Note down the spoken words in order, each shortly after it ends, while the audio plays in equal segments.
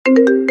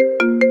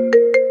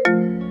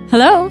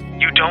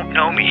don't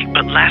know me,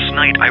 but last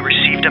night I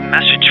received a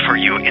message for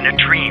you in a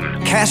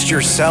dream. Cast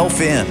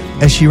yourself in.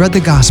 As she read the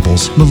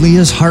Gospels,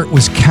 Malia's heart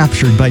was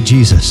captured by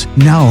Jesus.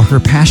 Now her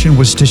passion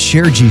was to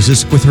share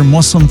Jesus with her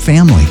Muslim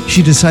family.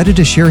 She decided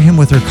to share him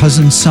with her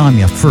cousin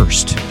Samya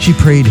first. She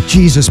prayed,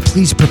 "Jesus,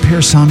 please prepare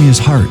Samya's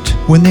heart."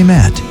 When they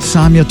met,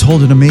 Samya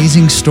told an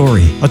amazing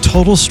story. A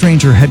total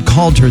stranger had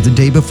called her the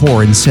day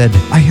before and said,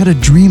 "I had a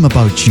dream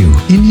about you."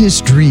 In his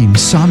dream,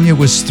 Samya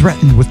was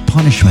threatened with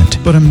punishment,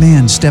 but a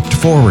man stepped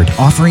forward,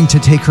 offering to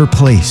take her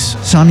place.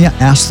 Samya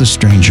asked the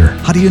stranger,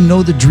 "How do you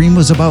know the dream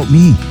was about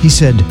me?" He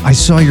said, "I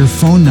saw your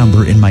phone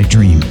number in my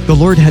dream."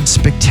 The Lord had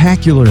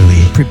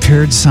spectacularly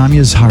prepared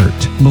Samya's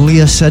heart.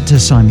 Malia said to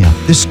Samya,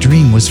 "This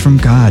dream was from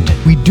God.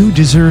 We do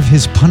deserve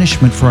his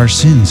punishment for our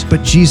sins,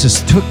 but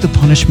Jesus took the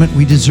punishment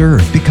we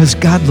deserve because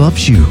God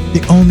loves you."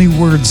 The only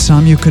words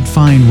Samya could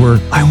find were,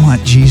 "I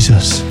want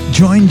Jesus."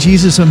 Join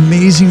Jesus'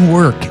 amazing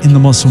work in the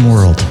Muslim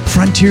world.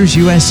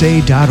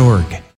 FrontiersUSA.org.